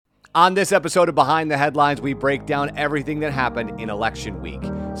On this episode of Behind the Headlines, we break down everything that happened in election week.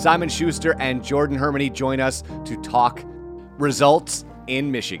 Simon Schuster and Jordan Hermany join us to talk results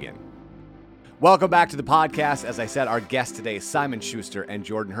in Michigan. Welcome back to the podcast. As I said, our guests today, Simon Schuster and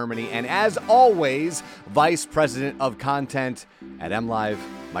Jordan Hermany, and as always, Vice President of Content at MLive,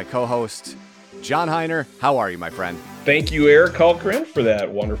 my co-host, John Heiner. How are you, my friend? Thank you, Eric Hultgren, for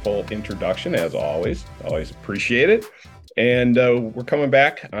that wonderful introduction, as always. Always appreciate it. And we're coming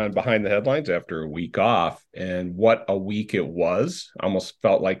back on Behind the Headlines after a week off. And what a week it was. Almost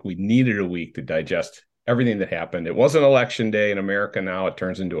felt like we needed a week to digest everything that happened. It wasn't election day in America. Now it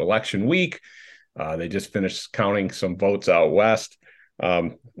turns into election week. They just finished counting some votes out west.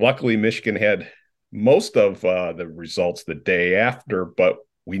 Luckily, Michigan had most of the results the day after, but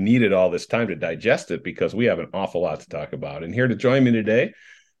we needed all this time to digest it because we have an awful lot to talk about. And here to join me today,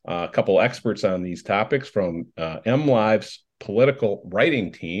 a couple experts on these topics from MLive's political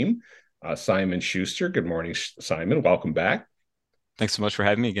writing team, Simon Schuster. Good morning, Simon. Welcome back. Thanks so much for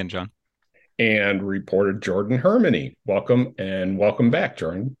having me again, John. And reporter Jordan Hermany. Welcome and welcome back,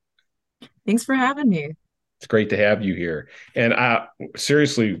 Jordan. Thanks for having me. It's great to have you here. And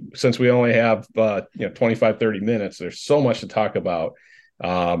seriously, since we only have 25, 30 minutes, there's so much to talk about.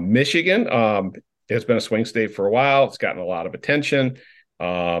 Michigan has been a swing state for a while. It's gotten a lot of attention.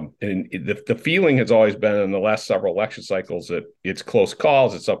 And the feeling has always been in the last several election cycles that it's close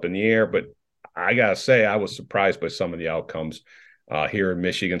calls, it's up in the air. But I got to say, I was surprised by some of the outcomes here in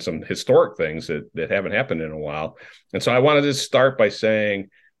Michigan, some historic things that haven't happened in a while. And so I wanted to start by saying,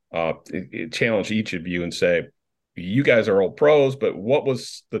 challenge each of you and say, you guys are old pros, but what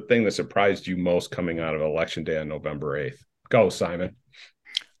was the thing that surprised you most coming out of Election Day on November 8th? Go, Simon.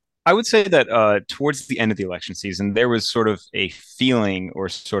 I would say that towards the end of the election season, there was sort of a feeling or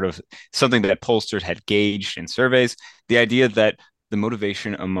sort of something that pollsters had gauged in surveys, the idea that the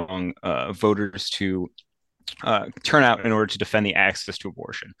motivation among voters to turn out in order to defend the access to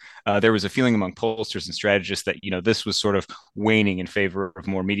abortion. There was a feeling among pollsters and strategists that, this was sort of waning in favor of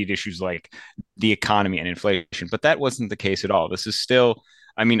more immediate issues like the economy and inflation. But that wasn't the case at all. This is still,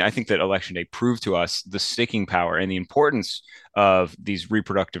 I think that Election Day proved to us the sticking power and the importance of these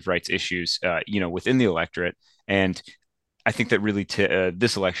reproductive rights issues, within the electorate. And I think that really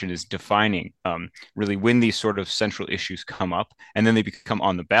this election is defining really when these sort of central issues come up and then they become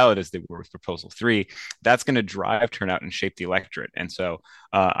on the ballot as they were with Proposal 3. That's going to drive turnout and shape the electorate. And so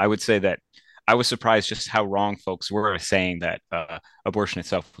I would say that I was surprised just how wrong folks were saying that abortion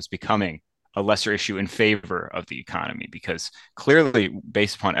itself was becoming a lesser issue in favor of the economy, because clearly,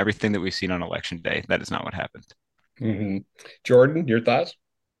 based upon everything that we've seen on Election Day, that is not what happened. Mm-hmm. Jordan, your thoughts?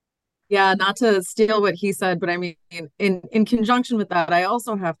 Yeah, not to steal what he said, but I mean, in conjunction with that, I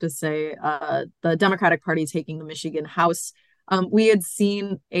also have to say the Democratic Party taking the Michigan House, we had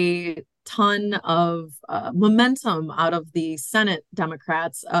seen a ton of momentum out of the Senate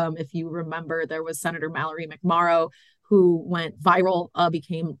Democrats. If you remember, there was Senator Mallory McMorrow, who went viral,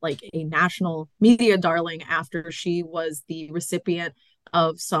 became like a national media darling after she was the recipient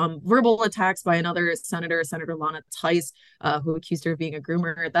of some verbal attacks by another senator, Senator Lana Theis, who accused her of being a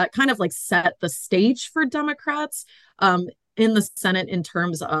groomer. That kind of like set the stage for Democrats in the Senate in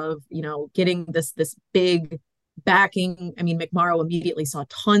terms of, getting this big backing. I mean, McMorrow immediately saw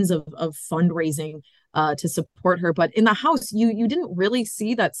tons of fundraising to support her. But in the House, you didn't really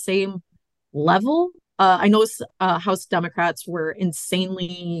see that same level. I know House Democrats were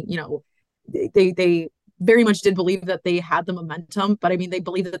insanely, they very much did believe that they had the momentum, but I mean, they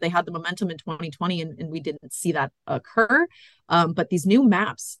believed that they had the momentum in 2020 and we didn't see that occur. But these new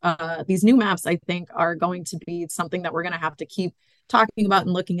maps, I think are going to be something that we're going to have to keep talking about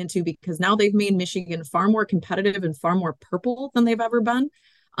and looking into, because now they've made Michigan far more competitive and far more purple than they've ever been.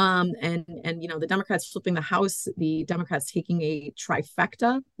 And the Democrats flipping the House, the Democrats taking a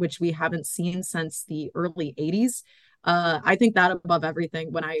trifecta, which we haven't seen since the early 80s. I think that above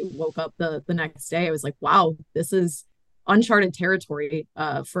everything, when I woke up the next day, I was like, wow, this is uncharted territory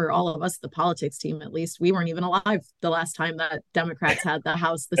for all of us, the politics team, at least. We weren't even alive the last time that Democrats had the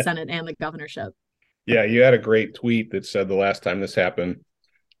House, the Senate, and the governorship. Yeah, you had a great tweet that said the last time this happened,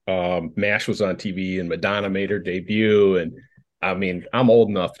 MASH was on TV and Madonna made her debut. And I mean, I'm old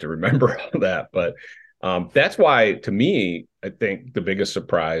enough to remember all that, but that's why, to me, I think the biggest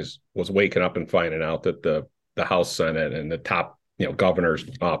surprise was waking up and finding out that the House, Senate, and the top, governor's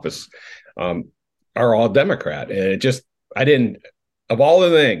office are all Democrat. And of all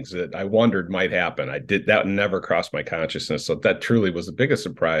the things that I wondered might happen, that never crossed my consciousness. So that truly was the biggest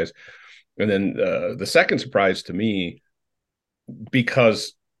surprise. And then the second surprise to me,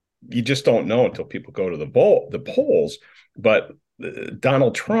 because you just don't know until people go to the polls. But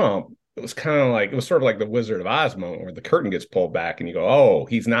Donald Trump, it was kind of like, it was sort of like the Wizard of Oz moment where the curtain gets pulled back and you go, oh,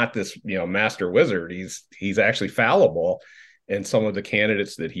 he's not this, master wizard. He's actually fallible. And some of the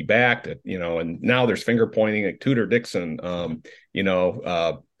candidates that he backed, and now there's finger pointing at Tudor Dixon.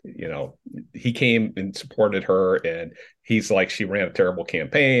 He came and supported her, and he's like, she ran a terrible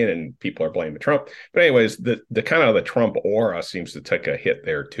campaign, and people are blaming Trump. But anyways, the kind of the Trump aura seems to take a hit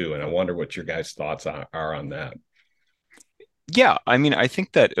there too. And I wonder what your guys' thoughts are on that. Yeah, I mean, I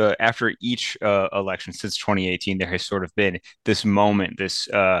think that after each election since 2018, there has sort of been this moment, this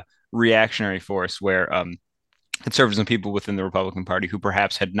reactionary force where conservatives and people within the Republican Party who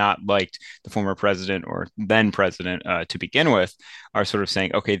perhaps had not liked the former president or then president to begin with are sort of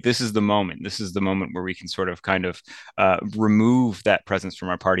saying, okay, this is the moment. This is the moment where we can sort of kind of remove that presence from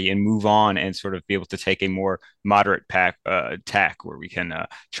our party and move on and sort of be able to take a more moderate tack where we can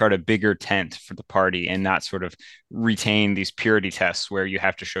chart a bigger tent for the party and not sort of retain these purity tests where you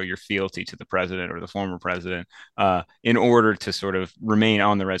have to show your fealty to the president or the former president in order to sort of remain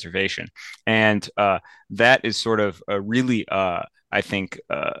on the reservation. And that is sort of a really, I think,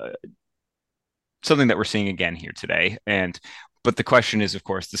 something that we're seeing again here today. But the question is, of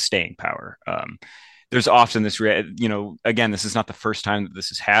course, the staying power. There's often this, again, this is not the first time that this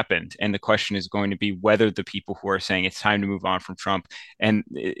has happened. And the question is going to be whether the people who are saying it's time to move on from Trump, and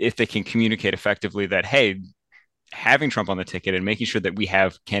if they can communicate effectively that, hey, having Trump on the ticket and making sure that we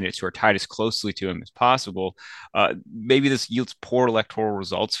have candidates who are tied as closely to him as possible, maybe this yields poor electoral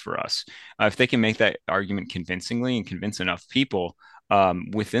results for us. If they can make that argument convincingly and convince enough people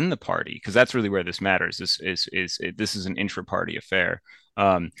within the party, because that's really where this matters. This is an intra-party affair.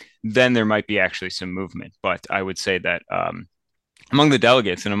 Then there might be actually some movement. But I would say that among the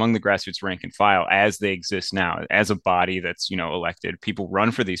delegates and among the grassroots rank and file as they exist now, as a body that's elected, people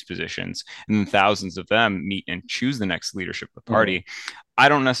run for these positions, and then thousands of them meet and choose the next leadership of the party. I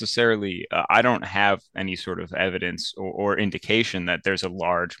don't necessarily, I don't have any sort of evidence or indication that there's a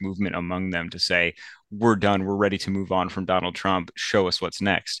large movement among them to say, we're done, we're ready to move on from Donald Trump, show us what's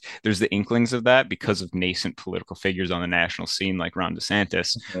next. There's the inklings of that because of nascent political figures on the national scene like Ron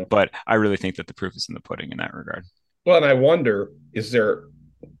DeSantis, but I really think that the proof is in the pudding in that regard. Well, and I wonder, is there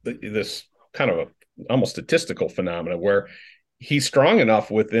this kind of almost statistical phenomena where he's strong enough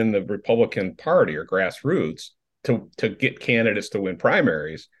within the Republican Party or grassroots to get candidates to win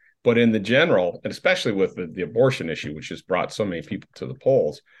primaries, but in the general, and especially with the abortion issue, which has brought so many people to the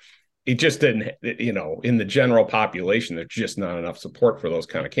polls, it just didn't, in the general population, there's just not enough support for those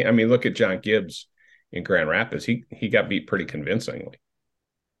kind of candidates. I mean, look at John Gibbs in Grand Rapids. He got beat pretty convincingly.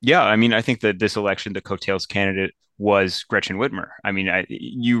 Yeah, I mean, I think that this election, the coattails candidate was Gretchen Whitmer. I mean,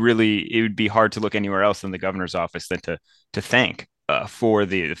 it would be hard to look anywhere else than the governor's office than to thank for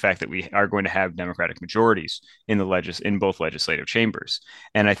the fact that we are going to have Democratic majorities in both legislative chambers.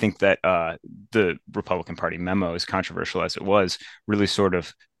 And I think that the Republican Party memo, as controversial as it was, really sort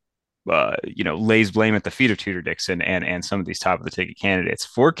of lays blame at the feet of Tudor Dixon and some of these top of the ticket candidates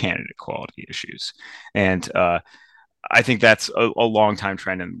for candidate quality issues. And I think that's a long time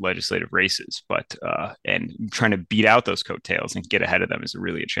trend in legislative races, but and trying to beat out those coattails and get ahead of them is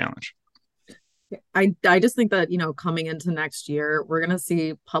really a challenge. I just think that, coming into next year, we're going to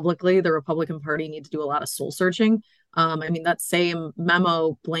see publicly the Republican Party need to do a lot of soul searching. I mean, that same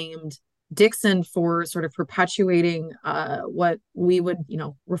memo blamed Dixon for sort of perpetuating what we would,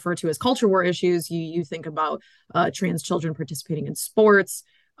 refer to as culture war issues. You think about trans children participating in sports,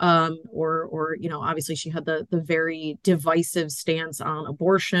 or obviously she had the very divisive stance on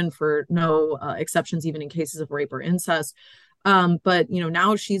abortion for no exceptions, even in cases of rape or incest. But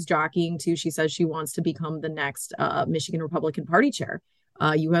now she's jockeying to, she says she wants to become the next Michigan Republican Party chair.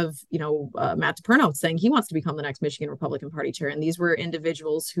 You have, Matt DePerno saying he wants to become the next Michigan Republican Party chair. And these were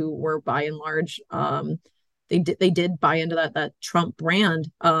individuals who were by and large, they did buy into that Trump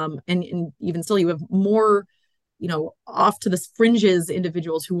brand. And even still, you have more, off to the fringes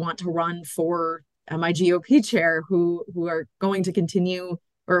individuals who want to run for MIGOP chair who are going to continue,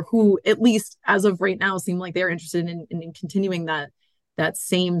 or who at least as of right now seem like they're interested in continuing that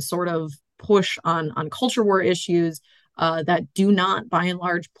same sort of push on culture war issues that do not by and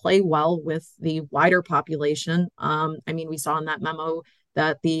large play well with the wider population. I mean, we saw in that memo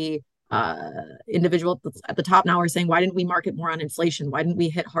that the individual at the top now are saying, why didn't we market more on inflation? Why didn't we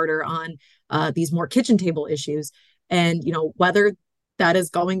hit harder on these more kitchen table issues? And, whether that is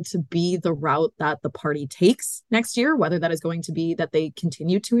going to be the route that the party takes next year, whether that is going to be that they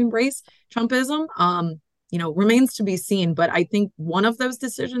continue to embrace Trumpism, remains to be seen. But I think one of those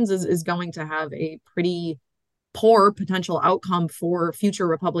decisions is going to have a pretty poor potential outcome for future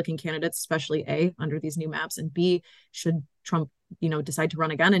Republican candidates, especially A, under these new maps, and B, should Trump, decide to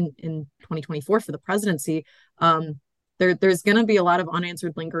run again in 2024 for the presidency, there's going to be a lot of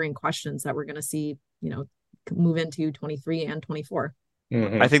unanswered lingering questions that we're going to see, move into 23 and 24.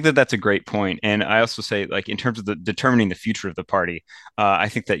 I think that that's a great point. And I also say, like, in terms of determining the future of the party, I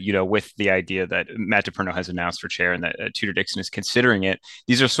think that, with the idea that Matt DePerno has announced for chair and that Tudor Dixon is considering it,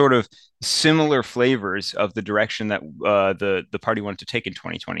 these are sort of similar flavors of the direction that the party wanted to take in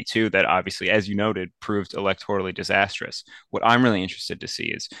 2022 that obviously, as you noted, proved electorally disastrous. What I'm really interested to see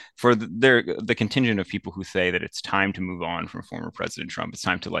is for the contingent of people who say that it's time to move on from former President Trump, it's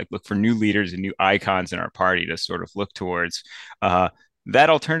time to look for new leaders and new icons in our party to sort of look towards.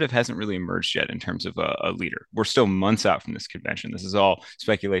 That alternative hasn't really emerged yet in terms of a leader. We're still months out from this convention. This is all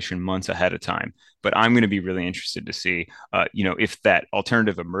speculation months ahead of time. But I'm going to be really interested to see, if that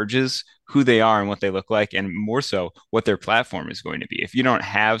alternative emerges, who they are and what they look like, and more so, what their platform is going to be. If you don't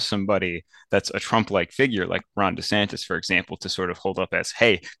have somebody that's a Trump-like figure, like Ron DeSantis, for example, to sort of hold up as,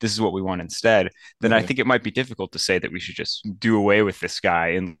 hey, this is what we want instead, then I think it might be difficult to say that we should just do away with this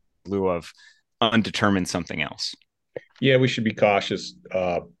guy in lieu of undetermined something else. Yeah, we should be cautious.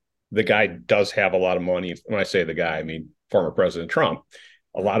 The guy does have a lot of money. When I say the guy, I mean former President Trump.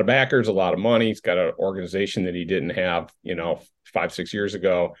 A lot of backers, a lot of money. He's got an organization that he didn't have, 5-6 years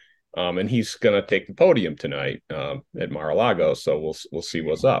ago, and he's going to take the podium tonight at Mar-a-Lago. So we'll see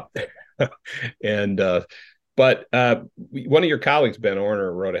what's up. But one of your colleagues, Ben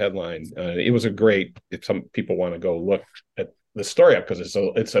Orner, wrote a headline. It was a great. If some people want to go look at the story up, because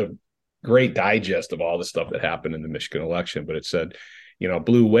it's a great digest of all the stuff that happened in the Michigan election, but it said,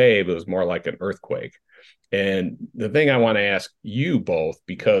 blue wave, it was more like an earthquake. And the thing I want to ask you both,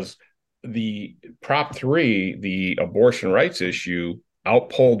 because the Prop 3, the abortion rights issue,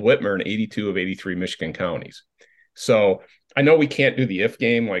 outpolled Whitmer in 82 of 83 Michigan counties. So I know we can't do the if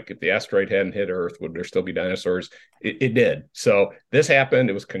game, like if the asteroid hadn't hit Earth, would there still be dinosaurs? It did. So this happened.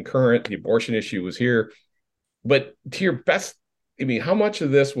 It was concurrent. The abortion issue was here. But to your best, how much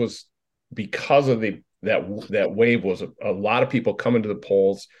of this was because of that wave was a lot of people coming to the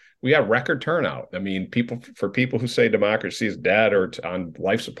polls? We got record turnout. People who say democracy is dead or on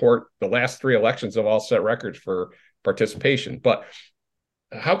life support, the last 3 elections have all set records for participation. But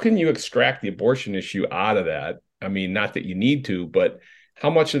how can you extract the abortion issue out of that? Not that you need to, but how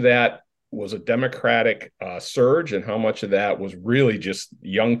much of that was a Democratic surge, and how much of that was really just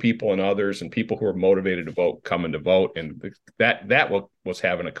young people and others and people who were motivated to vote coming to vote, and that was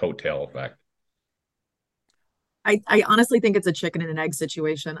having a coattail effect? I honestly think it's a chicken and an egg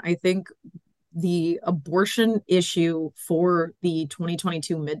situation. I think the abortion issue for the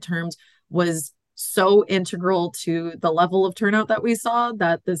 2022 midterms was so integral to the level of turnout that we saw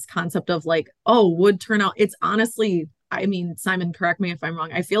that this concept of would turnout, it's honestly, Simon, correct me if I'm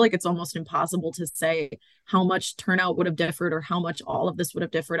wrong, I feel like it's almost impossible to say how much turnout would have differed or how much all of this would have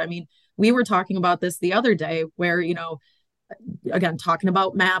differed. We were talking about this the other day where, again, talking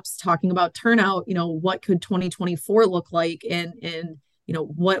about maps, talking about turnout, what could 2024 look like, and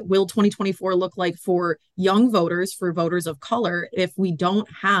what will 2024 look like for young voters, for voters of color, if we don't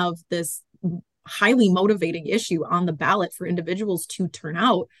have this highly motivating issue on the ballot for individuals to turn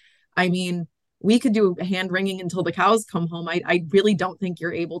out. We could do hand wringing until the cows come home. I really don't think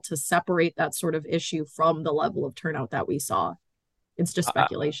you're able to separate that sort of issue from the level of turnout that we saw. It's just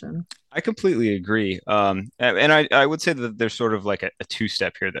speculation. I completely agree. And I would say that there's sort of like a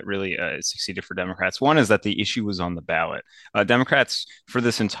two-step here that really succeeded for Democrats. One is that the issue was on the ballot. Democrats, for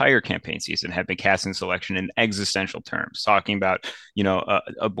this entire campaign season, have been casting this election in existential terms, talking about,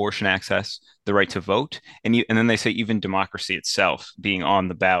 abortion access, the right to vote, and then they say even democracy itself being on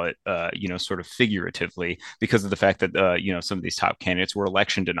the ballot, sort of figuratively, because of the fact that, some of these top candidates were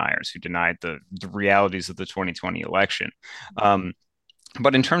election deniers who denied the realities of the 2020 election.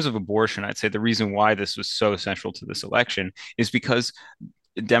 But in terms of abortion, I'd say the reason why this was so essential to this election is because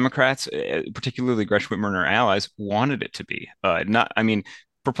Democrats, particularly Gretchen Whitmer and her allies, wanted it to be.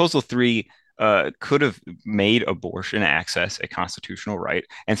 Proposal 3 could have made abortion access a constitutional right,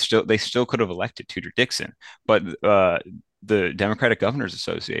 and they still could have elected Tudor Dixon. But the Democratic Governors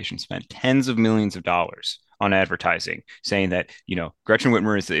Association spent tens of millions of dollars on advertising, saying that, Gretchen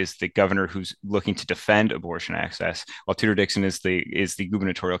Whitmer is the governor who's looking to defend abortion access, while Tudor Dixon is the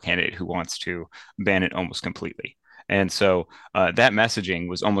gubernatorial candidate who wants to ban it almost completely. And so that messaging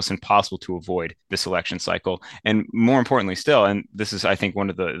was almost impossible to avoid this election cycle. And more importantly still, and this is, I think,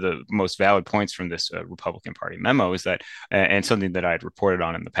 one of the most valid points from this Republican Party memo, is that, and something that I had reported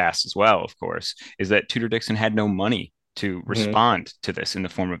on in the past as well, of course, is that Tudor Dixon had no money to respond to this in the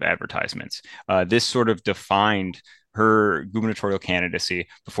form of advertisements. This sort of defined her gubernatorial candidacy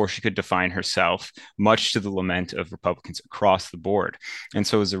before she could define herself, much to the lament of Republicans across the board. And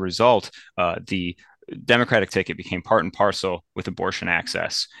so as a result, the Democratic ticket became part and parcel with abortion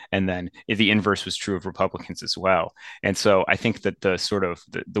access. And then the inverse was true of Republicans as well. And so I think that the sort of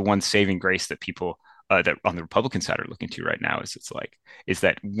the one saving grace that people that on the Republican side are looking to right now is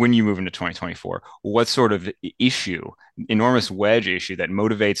that when you move into 2024, what sort of issue, enormous wedge issue that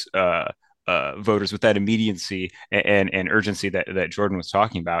motivates voters with that immediacy and urgency that Jordan was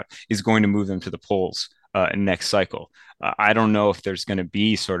talking about is going to move them to the polls next cycle. I don't know if there's going to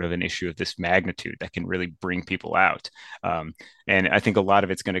be sort of an issue of this magnitude that can really bring people out. And I think a lot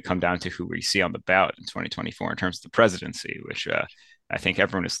of it's going to come down to who we see on the ballot in 2024 in terms of the presidency, which I think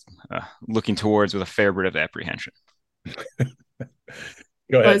everyone is looking towards with a fair bit of apprehension. Go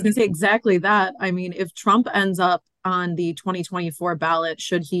ahead. I was going to say exactly that. I mean, if Trump ends up on the 2024 ballot,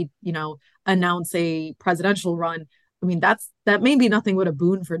 should he, announce a presidential run, I mean, that may be nothing but a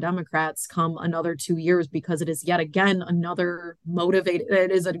boon for Democrats come another 2 years, because it is yet again another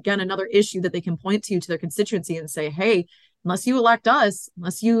issue that they can point to their constituency and say, hey, unless you elect us,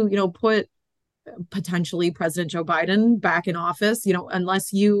 unless you, put potentially President Joe Biden back in office,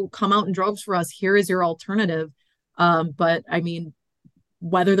 unless you come out in droves for us, here is your alternative. But I mean,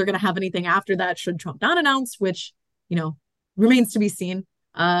 whether they're going to have anything after that, should Trump not announce, which, remains to be seen.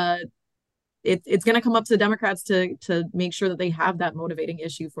 It's going to come up to the Democrats to make sure that they have that motivating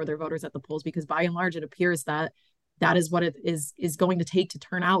issue for their voters at the polls, because by and large, it appears that is what it is going to take to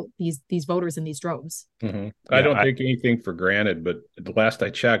turn out these voters in these droves. Mm-hmm. I don't take anything for granted, but the last I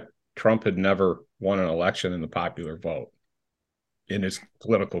checked, Trump had never won an election in the popular vote in his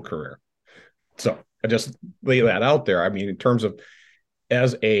political career. So I just lay that out there. I mean, in terms of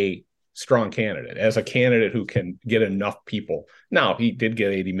as a strong candidate, as a candidate who can get enough people. Now, he did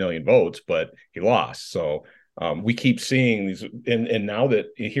get 80 million votes, but he lost. So we keep seeing these. And now that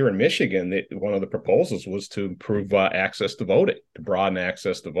here in Michigan, one of the proposals was to improve access to voting, to broaden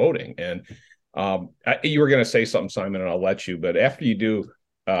access to voting. And you were going to say something, Simon, and I'll let you. But after you do,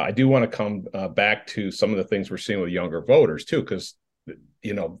 I do want to come back to some of the things we're seeing with younger voters, too, because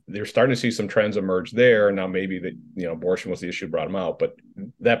they're starting to see some trends emerge there. Now, maybe abortion was the issue that brought them out. But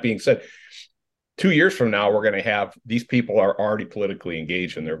that being said, 2 years from now, we're going to have these people are already politically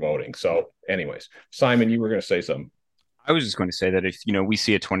engaged in their voting. So anyways, Simon, you were going to say something. I was just going to say that if, we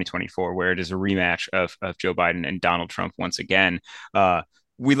see a 2024 where it is a rematch of Joe Biden and Donald Trump once again,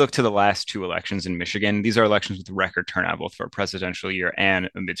 we look to the last two elections in Michigan. These are elections with record turnout, both for a presidential year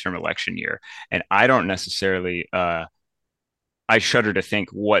and a midterm election year. And I don't necessarily I shudder to think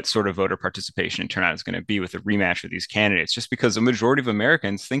what sort of voter participation and turnout is going to be with a rematch of these candidates, just because a majority of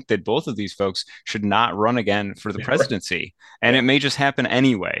Americans think that both of these folks should not run again for the presidency. And it may just happen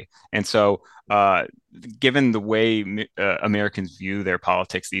anyway. And so given the way Americans view their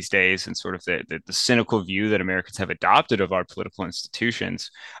politics these days and sort of the cynical view that Americans have adopted of our political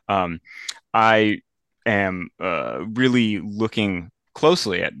institutions, I am really looking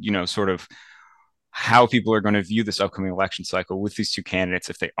closely at, sort of how people are going to view this upcoming election cycle with these two candidates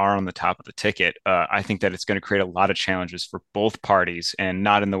if they are on the top of the ticket. I think that it's going to create a lot of challenges for both parties, and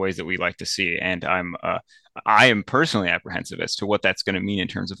not in the ways that we like to see. And I am personally apprehensive as to what that's going to mean in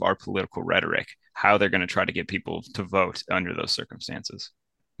terms of our political rhetoric, how they're going to try to get people to vote under those circumstances.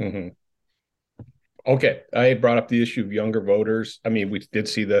 Mm-hmm. Okay, I brought up the issue of younger voters. I mean, we did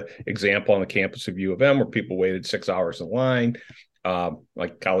see the example on the campus of U of M where people waited 6 hours in line.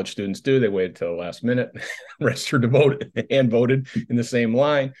 Like college students do, they waited till the last minute, registered to vote and voted in the same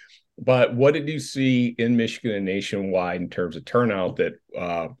line. But what did you see in Michigan and nationwide in terms of turnout, that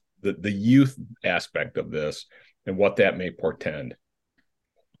the youth aspect of this and what that may portend?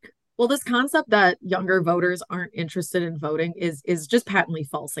 Well, this concept that younger voters aren't interested in voting is just patently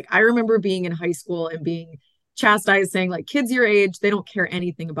false. Like, I remember being in high school and being chastised saying, like, kids your age, they don't care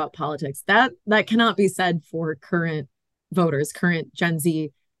anything about politics. That cannot be said for current voters, current Gen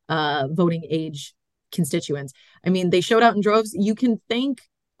Z voting age constituents. I mean, they showed out in droves. You can thank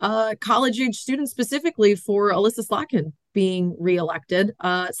college age students specifically for Alyssa Slotkin being reelected.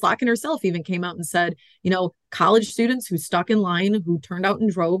 Slotkin herself even came out and said, college students who stuck in line, who turned out in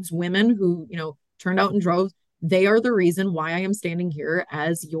droves, women who, turned out in droves, they are the reason why I am standing here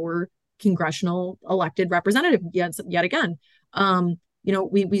as your congressional elected representative yet again.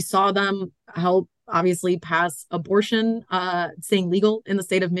 We saw them help obviously pass abortion, staying legal in the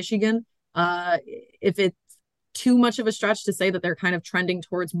state of Michigan. If it's too much of a stretch to say that they're kind of trending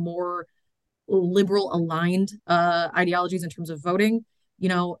towards more liberal aligned ideologies in terms of voting,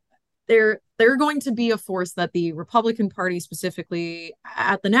 they're going to be a force that the Republican Party, specifically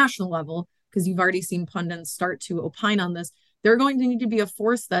at the national level, because you've already seen pundits start to opine on this, they're going to need to be a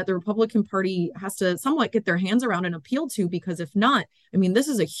force that the Republican Party has to somewhat get their hands around and appeal to, because if not, I mean, this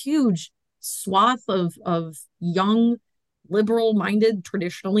is a huge swath of young, liberal-minded,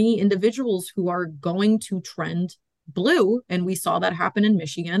 traditionally individuals who are going to trend blue. And we saw that happen in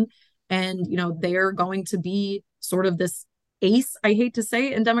Michigan. And, they're going to be sort of this ace, I hate to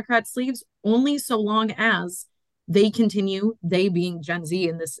say, in Democrat sleeves, only so long as they continue, they being Gen Z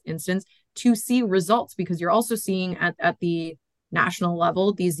in this instance, to see results, because you're also seeing at the national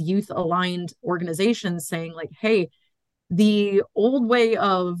level, these youth aligned organizations saying like, hey, the old way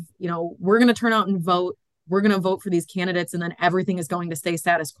of, we're going to turn out and vote, we're going to vote for these candidates, and then everything is going to stay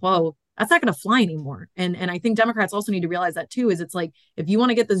status quo. That's not going to fly anymore. And I think Democrats also need to realize that too, is it's like, if you want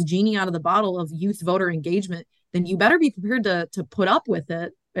to get this genie out of the bottle of youth voter engagement, then you better be prepared to put up with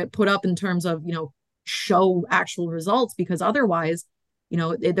it, put up in terms of, show actual results, because otherwise,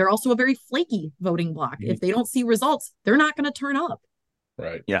 they're also a very flaky voting bloc. If they don't see results, they're not going to turn up.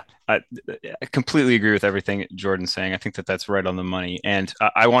 Right. Yeah, I completely agree with everything Jordan's saying. I think that that's right on the money. And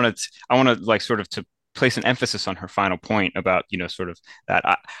I want to like sort of to place an emphasis on her final point about, sort of that.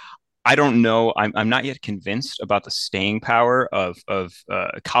 I don't know. I'm not yet convinced about the staying power of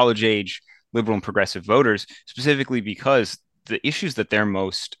college age liberal and progressive voters, specifically because the issues that they're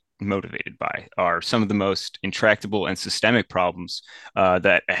most motivated by are some of the most intractable and systemic problems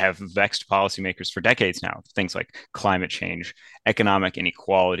that have vexed policymakers for decades now. Things like climate change, economic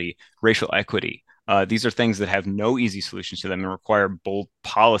inequality, racial equity. These are things that have no easy solutions to them and require bold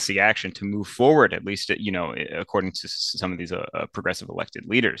policy action to move forward, at least, according to some of these progressive elected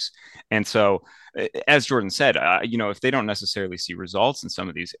leaders. And so, as Jordan said, if they don't necessarily see results in some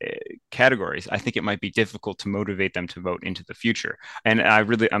of these categories, I think it might be difficult to motivate them to vote into the future. And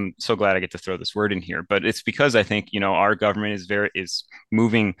I'm so glad I get to throw this word in here, but it's because I think, our government is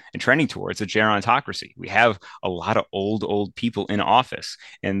moving and trending towards a gerontocracy. We have a lot of old people in office,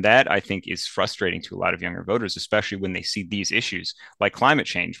 and that I think is frustrating to a lot of younger voters, especially when they see these issues like climate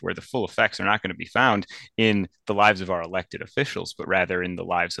change, where the full effects are not going to be found in the lives of our elected officials, but rather in the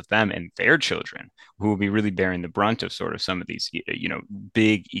lives of them and their children, who will be really bearing the brunt of sort of some of these,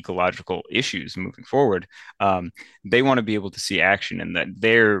 big ecological issues moving forward. They want to be able to see action, and that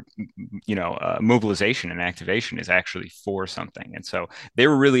their, mobilization and activation is actually for something. And so they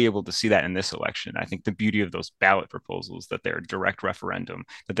were really able to see that in this election. I think the beauty of those ballot proposals, that they're a direct referendum,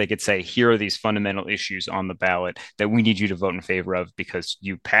 that they could say, here are these fundamental issues on the ballot that we need you to vote in favor of, because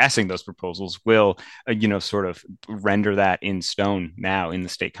you passing those proposals will, sort of render that in stone now in the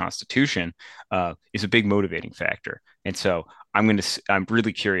state constitution, is a big motivating factor. And so I'm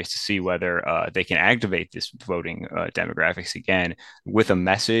really curious to see whether they can activate this voting demographics again with a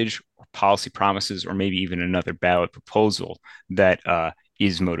message, or policy promises, or maybe even another ballot proposal that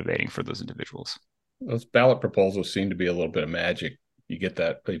is motivating for those individuals. Those ballot proposals seem to be a little bit of magic. You get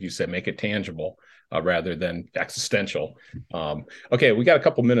that, if you say make it tangible rather than existential. Okay, we got a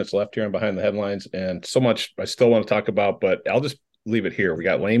couple minutes left here on Behind the Headlines, and so much I still want to talk about, but I'll just leave it here. We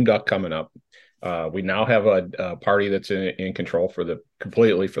got lame duck coming up. We now have a party that's in control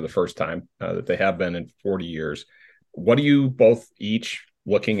completely for the first time that they have been in 40 years. What are you both each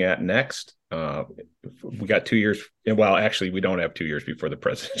looking at next? We got 2 years. Well, actually, we don't have 2 years before the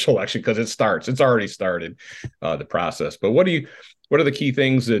presidential election, because it's already started the process. But what are the key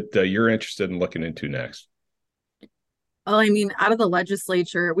things that you're interested in looking into next? Well, I mean, out of the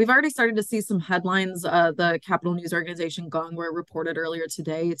legislature, we've already started to see some headlines. The Capital News organization Gongware reported earlier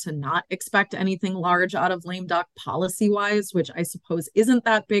today to not expect anything large out of lame duck policy-wise, which I suppose isn't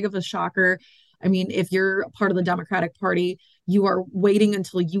that big of a shocker. I mean, if you're part of the Democratic Party, you are waiting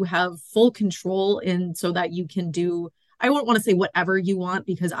until you have full control, and so that you can do, I won't want to say whatever you want,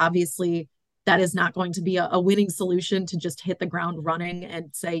 because obviously that is not going to be a winning solution to just hit the ground running and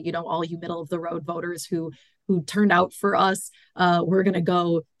say, all you middle of the road voters who turned out for us, we're going to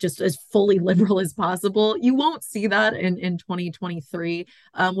go just as fully liberal as possible. You won't see that in 2023.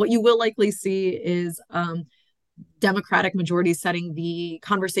 What you will likely see is Democratic majority setting the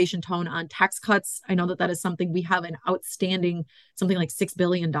conversation tone on tax cuts. I know that is something we have an outstanding, something like $6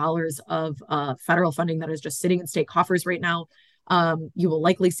 billion of federal funding that is just sitting in state coffers right now. You will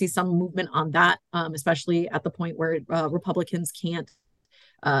likely see some movement on that, especially at the point where Republicans can't,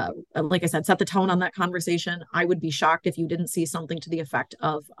 like I said, set the tone on that conversation. I would be shocked if you didn't see something to the effect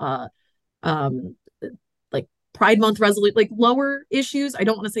of like Pride Month resolution, like lower issues. I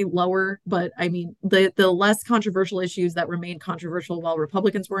don't want to say lower, but I mean the less controversial issues that remained controversial while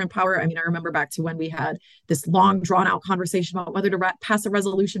Republicans were in power. I mean, I remember back to when we had this long drawn out conversation about whether to pass a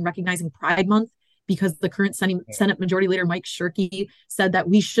resolution recognizing Pride Month, because the current Senate Majority Leader Mike Shirkey said that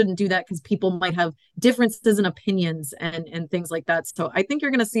we shouldn't do that because people might have differences in opinions and things like that. So I think you're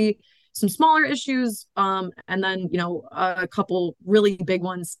going to see some smaller issues, and then a couple really big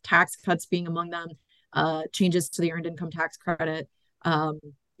ones, tax cuts being among them, changes to the earned income tax credit, and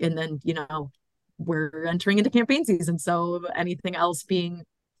then we're entering into campaign season, so anything else being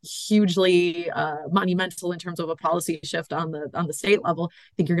hugely monumental in terms of a policy shift on the state level,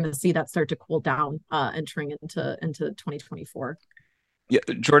 I think you're going to see that start to cool down entering into 2024. Yeah,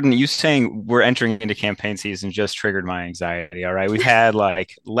 Jordan, you saying we're entering into campaign season just triggered my anxiety. All right, we've had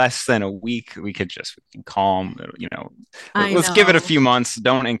like less than a week. We can calm. Let's give it a few months.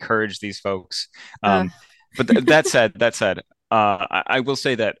 Don't encourage these folks. But that said, I will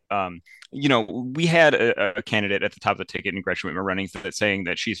say that we had a candidate at the top of the ticket in Gretchen Whitmer running that saying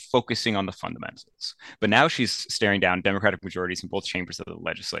that she's focusing on the fundamentals, but now she's staring down Democratic majorities in both chambers of the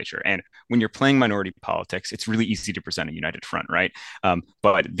legislature. And when you're playing minority politics, it's really easy to present a united front, right?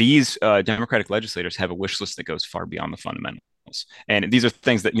 But these Democratic legislators have a wish list that goes far beyond the fundamentals. And these are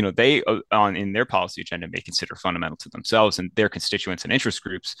things that they in their policy agenda may consider fundamental to themselves and their constituents and interest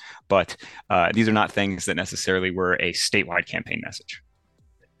groups, but these are not things that necessarily were a statewide campaign message.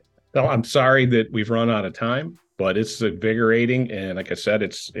 Well, I'm sorry that we've run out of time, but it's invigorating. And like I said,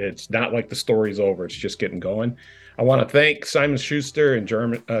 it's not like the story's over. It's just getting going. I want to thank Simon Schuster and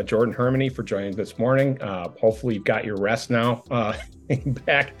Jordan Hermany for joining this morning. Hopefully you've got your rest now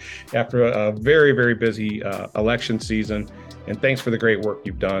back after a very, very busy election season. And thanks for the great work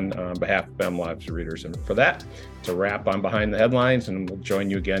you've done on behalf of MLive's readers. And for that, it's a wrap on Behind the Headlines, and we'll join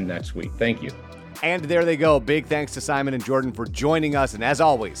you again next week. Thank you. And there they go. Big thanks to Simon and Jordan for joining us. And as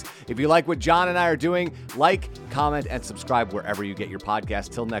always, if you like what John and I are doing, like, comment, and subscribe wherever you get your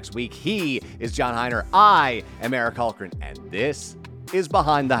podcast. Till next week, he is John Heiner. I am Eric Hulkran, and this is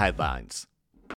Behind the Headlines.